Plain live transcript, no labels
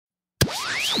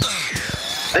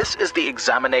This is the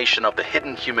examination of the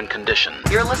hidden human condition.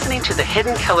 You're listening to the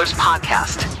Hidden Killers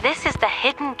Podcast. This is the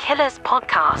Hidden Killers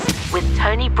Podcast with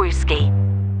Tony Brueski.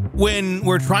 When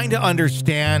we're trying to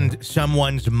understand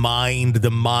someone's mind,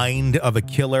 the mind of a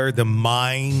killer, the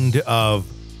mind of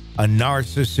a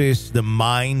narcissist, the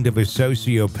mind of a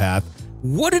sociopath,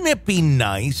 wouldn't it be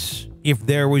nice if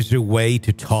there was a way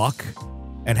to talk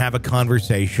and have a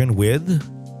conversation with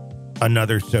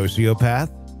another sociopath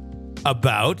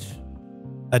about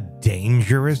a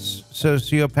dangerous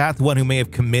sociopath, one who may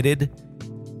have committed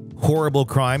horrible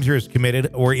crimes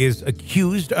or is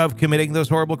accused of committing those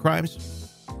horrible crimes?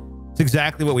 It's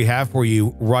exactly what we have for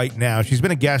you right now. She's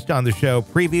been a guest on the show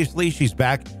previously. She's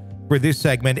back for this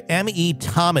segment. M.E.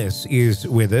 Thomas is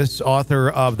with us,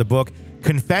 author of the book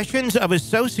Confessions of a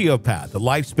Sociopath, a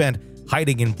life spent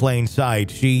hiding in plain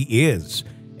sight. She is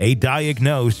a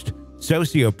diagnosed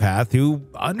sociopath who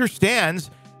understands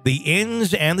the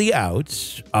ins and the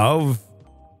outs of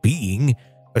being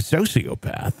a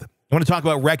sociopath. I want to talk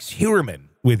about Rex Heuermann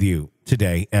with you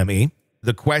today, Emmy.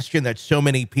 The question that so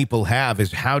many people have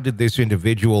is, how did this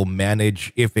individual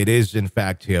manage, if it is in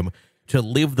fact him, to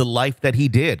live the life that he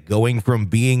did, going from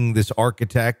being this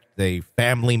architect, a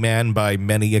family man by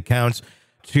many accounts,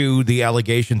 to the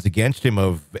allegations against him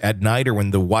of at night or when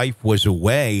the wife was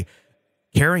away,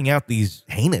 carrying out these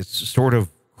heinous sort of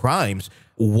crimes.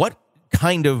 What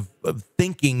kind of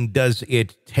thinking does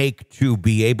it take to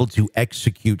be able to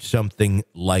execute something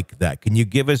like that? Can you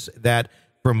give us that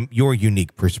from your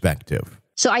unique perspective?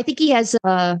 So I think he has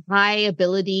a high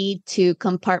ability to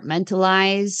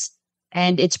compartmentalize,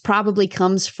 and it's probably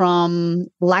comes from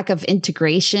lack of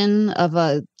integration of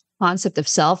a concept of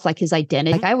self, like his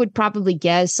identity. Like I would probably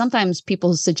guess sometimes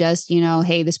people suggest,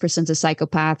 hey, this person's a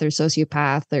psychopath or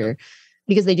sociopath or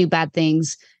because they do bad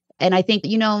things. And I think,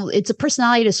 it's a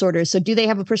personality disorder. So do they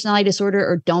have a personality disorder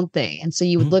or don't they? And so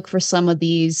you would look for some of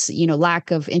these, lack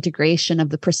of integration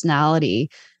of the personality.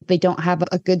 They don't have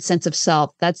a good sense of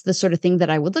self. That's the sort of thing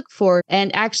that I would look for.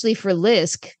 And actually for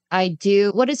Lisk, I do.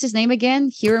 What is his name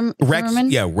again?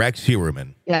 Heuermann? Yeah, Rex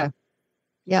Heuermann. Yeah.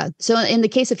 Yeah. So in the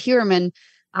case of Heuermann,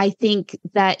 I think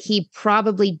that he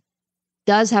probably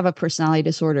does have a personality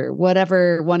disorder,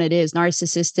 whatever one it is,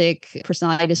 narcissistic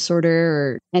personality disorder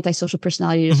or antisocial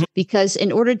personality disorder, because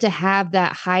in order to have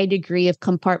that high degree of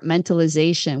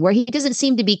compartmentalization where he doesn't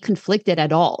seem to be conflicted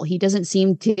at all, he doesn't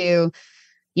seem to,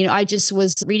 I just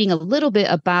was reading a little bit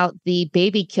about the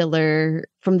baby killer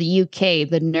from the UK,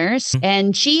 the nurse,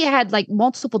 and she had like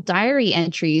multiple diary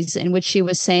entries in which she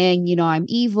was saying, I'm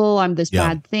evil, I'm this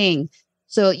bad thing.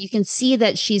 So you can see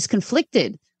that she's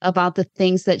conflicted about the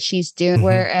things that she's doing,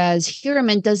 whereas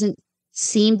Heuermann doesn't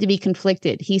seem to be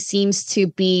conflicted. He seems to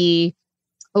be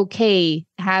okay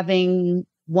having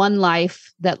one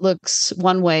life that looks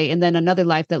one way and then another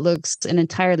life that looks an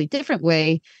entirely different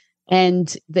way.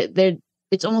 And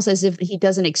it's almost as if he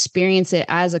doesn't experience it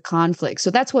as a conflict.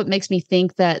 So that's what makes me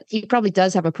think that he probably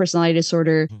does have a personality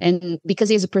disorder. And because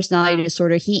he has a personality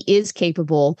disorder, he is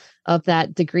capable of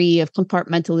that degree of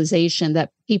compartmentalization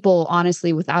that people,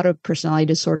 honestly, without a personality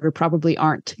disorder probably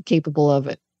aren't capable of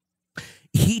it.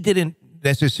 He didn't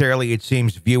necessarily, it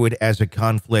seems, view it as a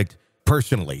conflict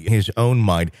personally in his own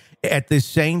mind. At the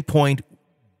same point,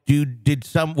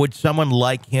 would someone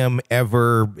like him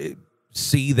ever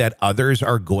see that others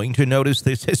are going to notice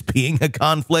this as being a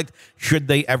conflict? Should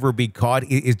they ever be caught?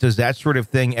 Does that sort of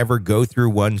thing ever go through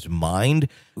one's mind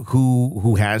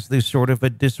who has this sort of a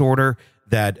disorder,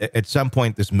 that at some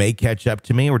point this may catch up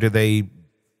to me? Or do they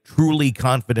truly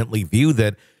confidently view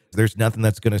that there's nothing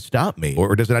that's going to stop me?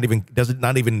 Or does it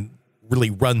not even really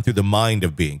run through the mind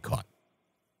of being caught?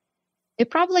 It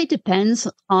probably depends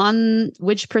on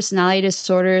which personality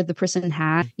disorder the person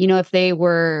had. If they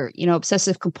were,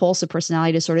 obsessive compulsive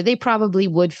personality disorder, they probably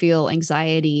would feel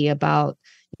anxiety about,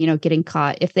 getting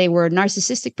caught. If they were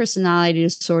narcissistic personality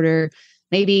disorder,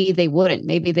 maybe they wouldn't.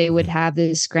 Maybe they would have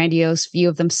this grandiose view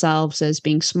of themselves as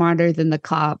being smarter than the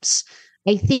cops.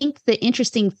 I think the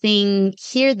interesting thing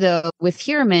here, though, with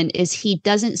Heuermann is he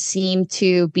doesn't seem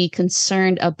to be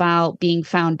concerned about being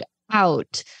found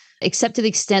out, except to the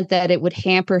extent that it would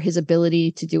hamper his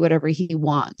ability to do whatever he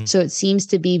wants. So it seems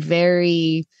to be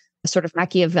very sort of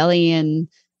Machiavellian,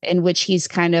 in which he's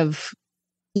kind of,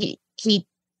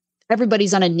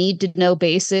 everybody's on a need to know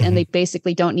basis, and they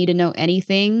basically don't need to know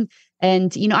anything.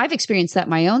 And, I've experienced that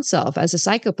my own self as a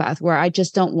psychopath, where I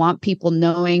just don't want people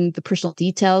knowing the personal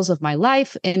details of my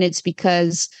life. And it's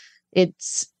because it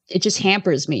just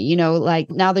hampers me,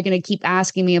 like now they're going to keep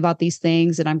asking me about these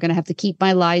things and I'm going to have to keep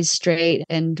my lies straight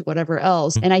and whatever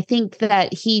else. And I think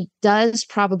that he does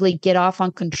probably get off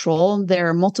on control. There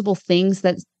are multiple things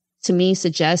that to me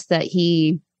suggests that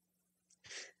he,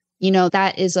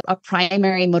 that is a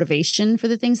primary motivation for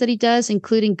the things that he does,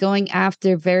 including going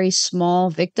after very small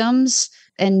victims.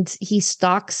 And he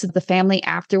stalks the family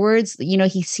afterwards.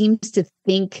 He seems to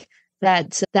think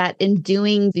that in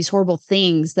doing these horrible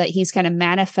things, that he's kind of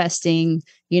manifesting,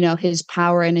 his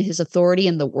power and his authority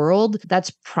in the world.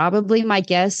 That's probably my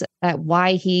guess at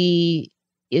why he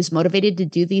is motivated to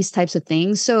do these types of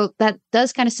things. So that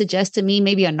does kind of suggest to me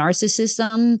maybe a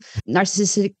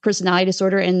narcissistic personality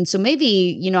disorder. And so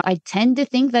maybe, I tend to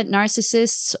think that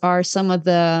narcissists are some of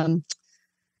the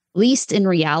least in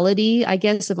reality, I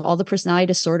guess, of all the personality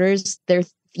disorders. Their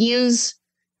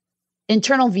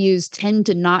internal views tend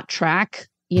to not track,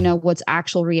 what's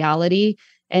actual reality.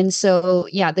 And so,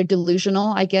 yeah, they're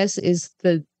delusional, I guess, is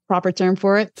the proper term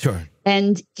for it. Sure.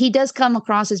 And he does come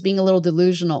across as being a little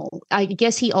delusional. I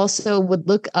guess he also would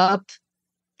look up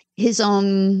his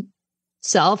own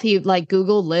self. He would like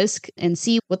Google Lisk and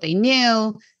see what they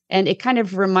knew. And it kind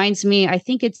of reminds me, I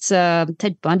think it's a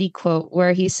Ted Bundy quote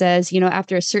where he says,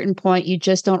 after a certain point, you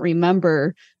just don't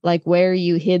remember like where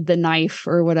you hid the knife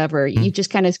or whatever. You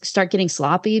just kind of start getting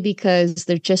sloppy because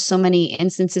there's just so many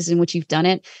instances in which you've done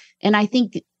it. And I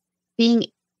think being,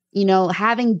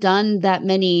 having done that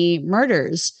many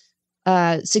murders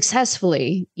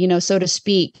successfully, so to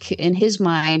speak, in his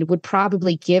mind would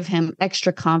probably give him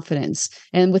extra confidence.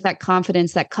 And with that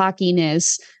confidence, that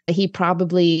cockiness, he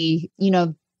probably,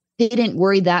 didn't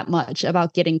worry that much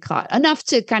about getting caught enough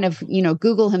to kind of,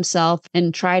 Google himself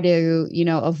and try to,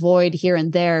 avoid here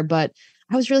and there. But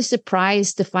I was really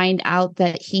surprised to find out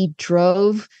that he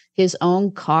drove his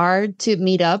own car to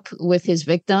meet up with his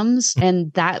victims.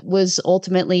 And that was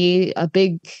ultimately a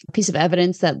big piece of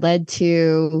evidence that led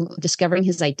to discovering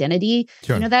his identity.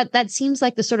 Sure. That seems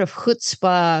like the sort of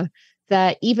chutzpah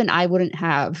that even I wouldn't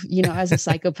have, as a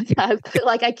psychopath.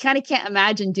 Like, I kind of can't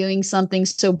imagine doing something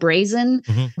so brazen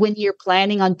when you're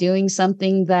planning on doing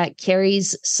something that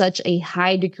carries such a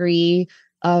high degree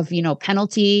of,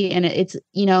 penalty. And it's,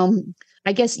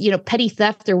 I guess, petty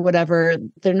theft or whatever,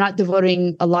 they're not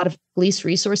devoting a lot of police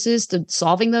resources to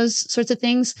solving those sorts of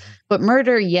things. But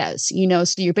murder, yes,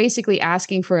 so you're basically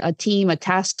asking for a team, a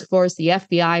task force, the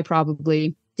FBI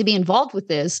probably, to be involved with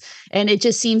this. And it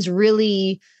just seems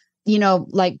really,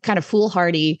 like kind of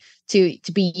foolhardy to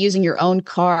be using your own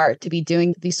car to be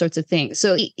doing these sorts of things.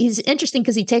 So he's interesting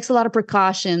because he takes a lot of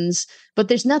precautions, but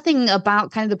there's nothing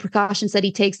about kind of the precautions that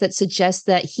he takes that suggests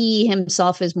that he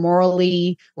himself is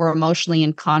morally or emotionally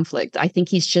in conflict. I think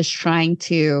he's just trying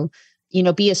to,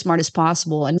 be as smart as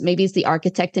possible. And maybe it's the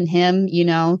architect in him,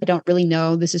 I don't really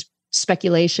know. This is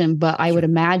speculation, but I would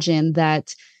imagine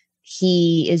that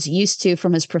he is used to,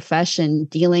 from his profession,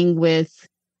 dealing with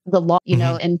the law,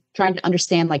 and trying to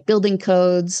understand like building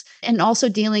codes and also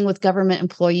dealing with government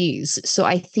employees. So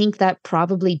I think that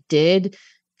probably did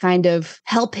kind of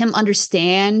help him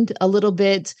understand a little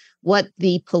bit what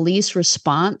the police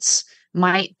response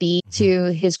might be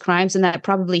to his crimes. And that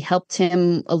probably helped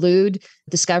him elude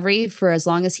discovery for as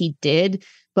long as he did.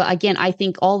 But again, I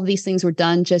think all of these things were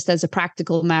done just as a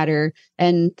practical matter.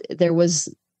 And there was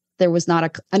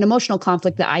not an emotional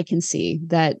conflict that I can see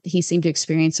that he seemed to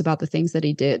experience about the things that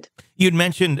he did. You'd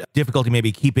mentioned difficulty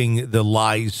maybe keeping the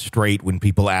lies straight when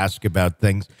people ask about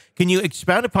things. Can you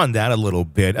expound upon that a little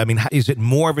bit? I mean, is it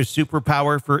more of a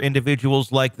superpower for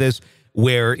individuals like this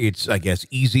where it's, I guess,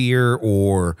 easier,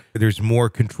 or there's more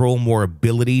control, more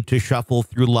ability to shuffle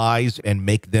through lies and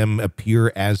make them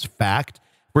appear as fact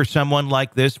for someone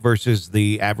like this versus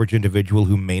the average individual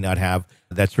who may not have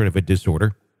that sort of a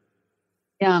disorder?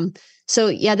 So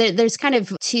yeah, there's kind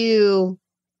of two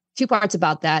parts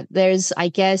about that. There's, I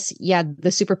guess, the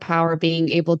superpower being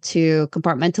able to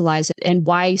compartmentalize it. And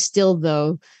why still,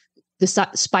 though,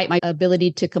 despite my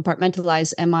ability to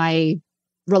compartmentalize, am I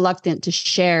reluctant to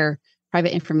share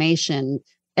private information?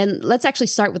 And let's actually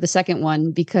start with the second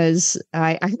one, because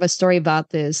I have a story about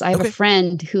this. I have a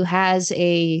friend who has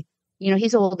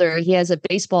he's older. He has a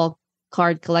baseball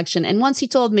card collection. And once he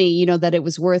told me, that it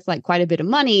was worth like quite a bit of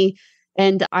money.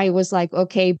 And I was like,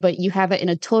 okay, but you have it in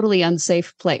a totally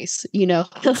unsafe place,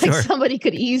 like Sure. Somebody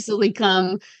could easily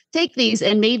come take these,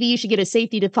 and maybe you should get a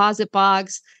safety deposit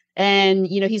box. And,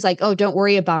 he's like, oh, don't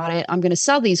worry about it. I'm going to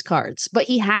sell these cards, but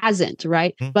he hasn't.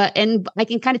 Right. And I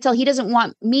can kind of tell he doesn't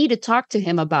want me to talk to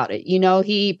him about it.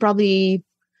 He probably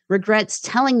regrets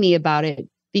telling me about it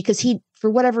because he, for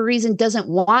whatever reason, doesn't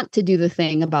want to do the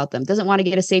thing about them, doesn't want to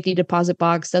get a safety deposit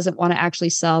box, doesn't want to actually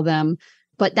sell them.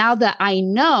 But now that I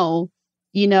know,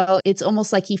 it's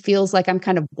almost like he feels like I'm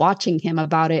kind of watching him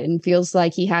about it and feels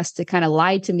like he has to kind of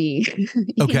lie to me,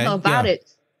 about it,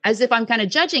 as if I'm kind of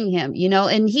judging him,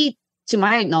 and he to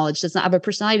my knowledge, does not have a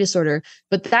personality disorder.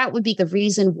 But that would be the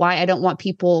reason why I don't want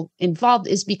people involved,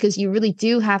 is because you really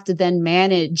do have to then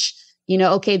manage,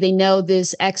 okay, they know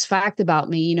this X fact about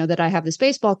me, that I have this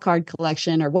baseball card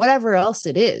collection or whatever else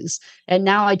it is. And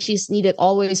now I just need to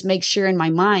always make sure in my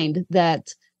mind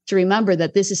to remember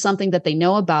that this is something that they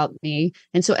know about me.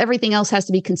 And so everything else has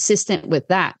to be consistent with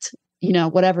that,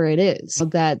 whatever it is,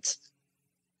 that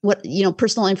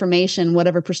personal information,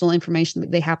 whatever personal information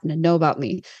that they happen to know about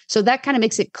me. So that kind of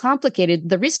makes it complicated.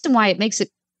 The reason why it makes it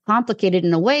complicated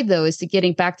in a way, though, is to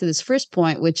getting back to this first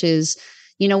point, which is,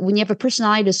 when you have a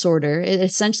personality disorder, it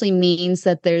essentially means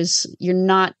that you're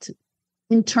not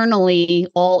internally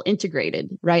all integrated,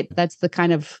 right? That's the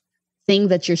kind of thing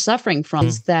that you're suffering from,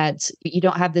 is that you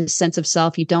don't have this sense of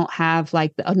self. You don't have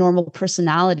like a normal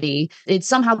personality. It's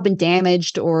somehow been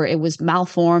damaged, or it was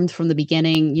malformed from the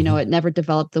beginning. It never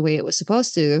developed the way it was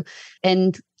supposed to.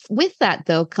 And with that,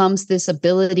 though, comes this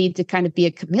ability to kind of be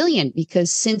a chameleon,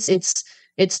 because since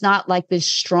it's not like this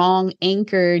strong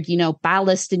anchored,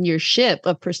 ballast in your ship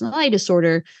of personality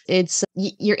disorder.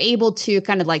 You're able to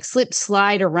kind of like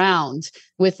slide around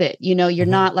with it. You're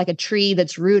not like a tree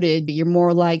that's rooted, but you're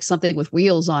more like something with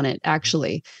wheels on it,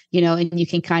 actually, and you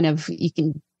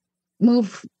can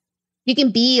move, you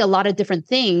can be a lot of different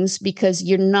things because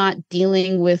you're not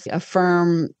dealing with a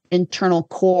firm internal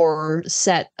core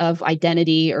set of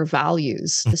identity or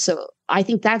values. So I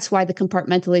think that's why the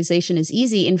compartmentalization is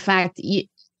easy. In fact, it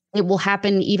will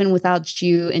happen even without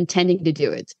you intending to do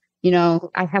it.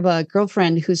 I have a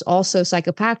girlfriend who's also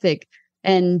psychopathic,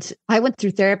 and I went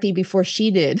through therapy before she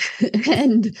did.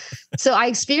 And so I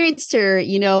experienced her,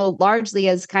 largely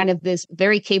as kind of this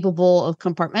very capable of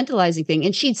compartmentalizing thing.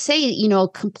 And she'd say,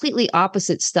 completely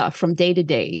opposite stuff from day to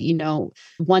day.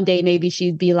 One day maybe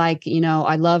she'd be like,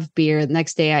 I love beer. The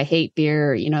next day I hate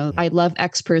beer. I love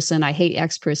X person. I hate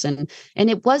X person. And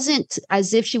it wasn't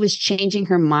as if she was changing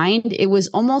her mind. It was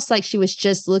almost like she was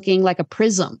just looking like a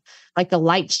prism, like the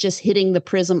light's just hitting the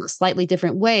prism a slightly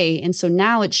different way. And so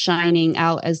now it's shining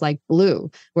out as like blue,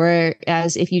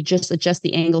 whereas if you just adjust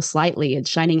the angle slightly, it's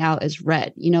shining out as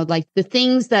red. Like the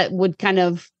things that would kind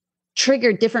of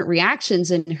trigger different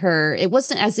reactions in her, it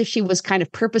wasn't as if she was kind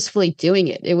of purposefully doing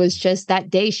it. It was just that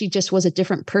day she just was a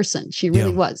different person. She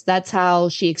really was. That's how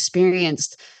she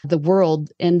experienced the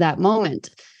world in that moment.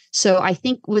 So I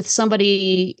think with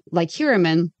somebody like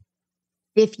Heuermann,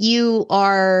 if you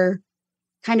are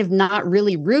kind of not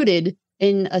really rooted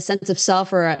in a sense of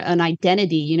self or an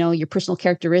identity, your personal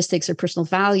characteristics or personal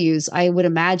values, I would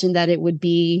imagine that it would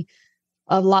be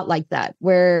a lot like that,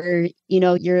 where,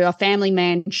 you're a family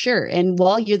man, sure. And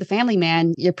while you're the family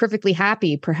man, you're perfectly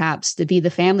happy perhaps to be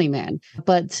the family man.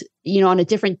 But, on a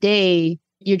different day,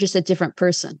 you're just a different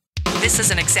person. This is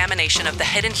an examination of the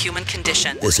hidden human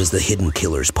condition. This is the Hidden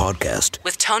Killers Podcast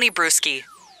with Tony Brueski.